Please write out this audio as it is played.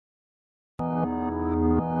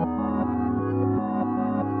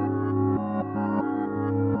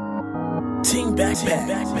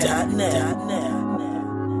teambackpack.net.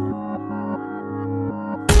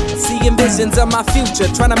 Seeing visions of my future,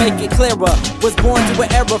 trying to make it clearer. Was born to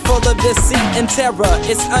an era full of deceit and terror.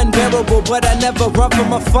 It's unbearable, but I never run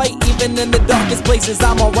from a fight. Even in the darkest places,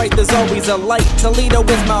 I'm alright, there's always a light. Toledo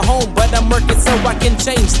is my home, but I'm working so I can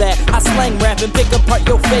change that. I slang rap and pick apart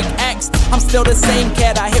your fake acts. I'm still the same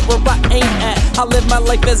cat, I hit where I aim at. I live my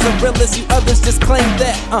life as a realist, you others just claim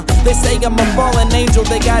that. They say I'm a fallen angel,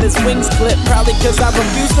 they got his wings clipped. Probably cause I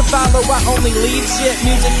refuse to follow, I only lead shit.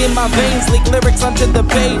 Music in my veins, leak lyrics onto the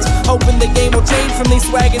page. Hoping the game will change from these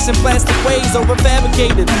swaggish and plastic ways.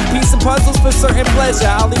 Over-fabricated, piece of puzzles for certain pleasure.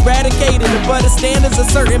 I'll eradicate it, but it standards of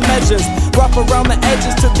certain measures. Rough around the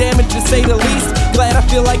edges, took damage to say the least. Glad I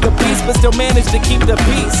feel like a beast, but still manage to keep the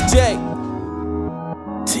peace. Jay.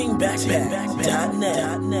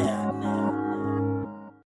 teambackpack.net.